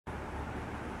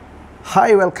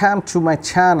Hi, welcome to my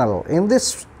channel. In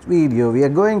this video we are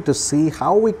going to see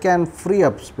how we can free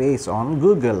up space on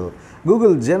Google.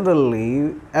 Google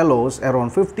generally allows around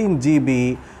 15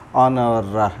 GB on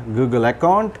our Google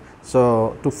account.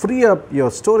 So to free up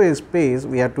your storage space,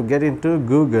 we have to get into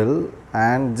Google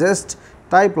and just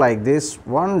type like this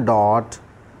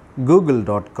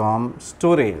google.com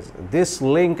storage. This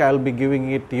link I will be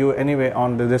giving it to you anyway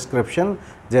on the description.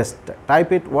 Just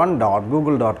type it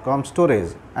google.com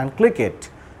storage and click it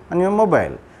on your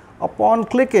mobile. Upon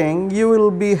clicking, you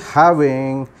will be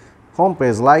having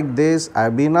homepage like this. I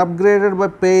have been upgraded by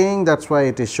paying, that's why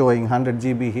it is showing 100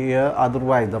 GB here.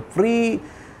 Otherwise the free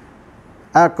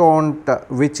account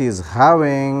which is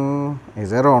having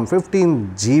is around 15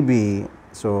 GB.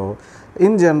 So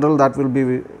in general that will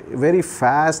be very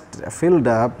fast filled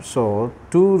up. So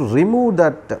to remove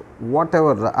that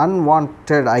whatever the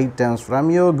unwanted items from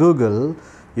your Google,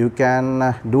 you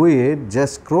can do it.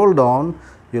 Just scroll down,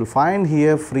 you will find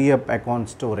here free up account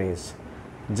storage.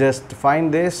 Just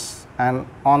find this and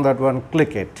on that one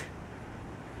click it.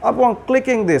 Upon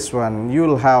clicking this one, you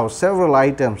will have several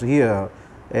items here.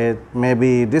 It may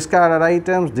be discarded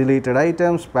items, deleted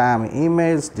items, spam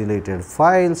emails, deleted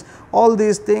files, all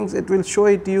these things. It will show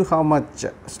it to you how much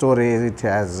storage it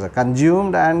has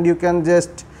consumed, and you can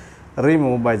just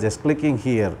remove by just clicking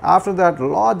here. After that,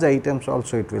 large items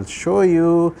also it will show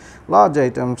you. Large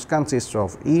items consist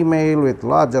of email with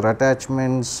larger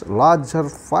attachments, larger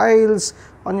files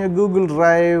on your Google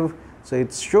Drive. So it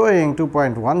is showing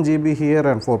 2.1 GB here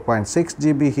and 4.6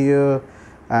 GB here,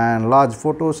 and large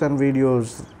photos and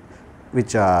videos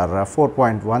which are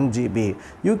 4.1 GB.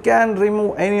 You can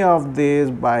remove any of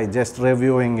these by just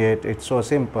reviewing it. It's so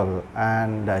simple,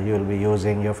 and you will be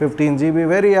using your 15 GB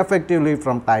very effectively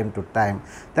from time to time.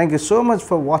 Thank you so much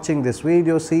for watching this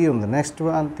video. See you in the next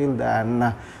one. Till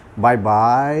then, bye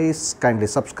bye. Kindly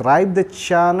subscribe the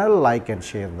channel, like and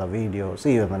share the video.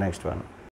 See you in the next one.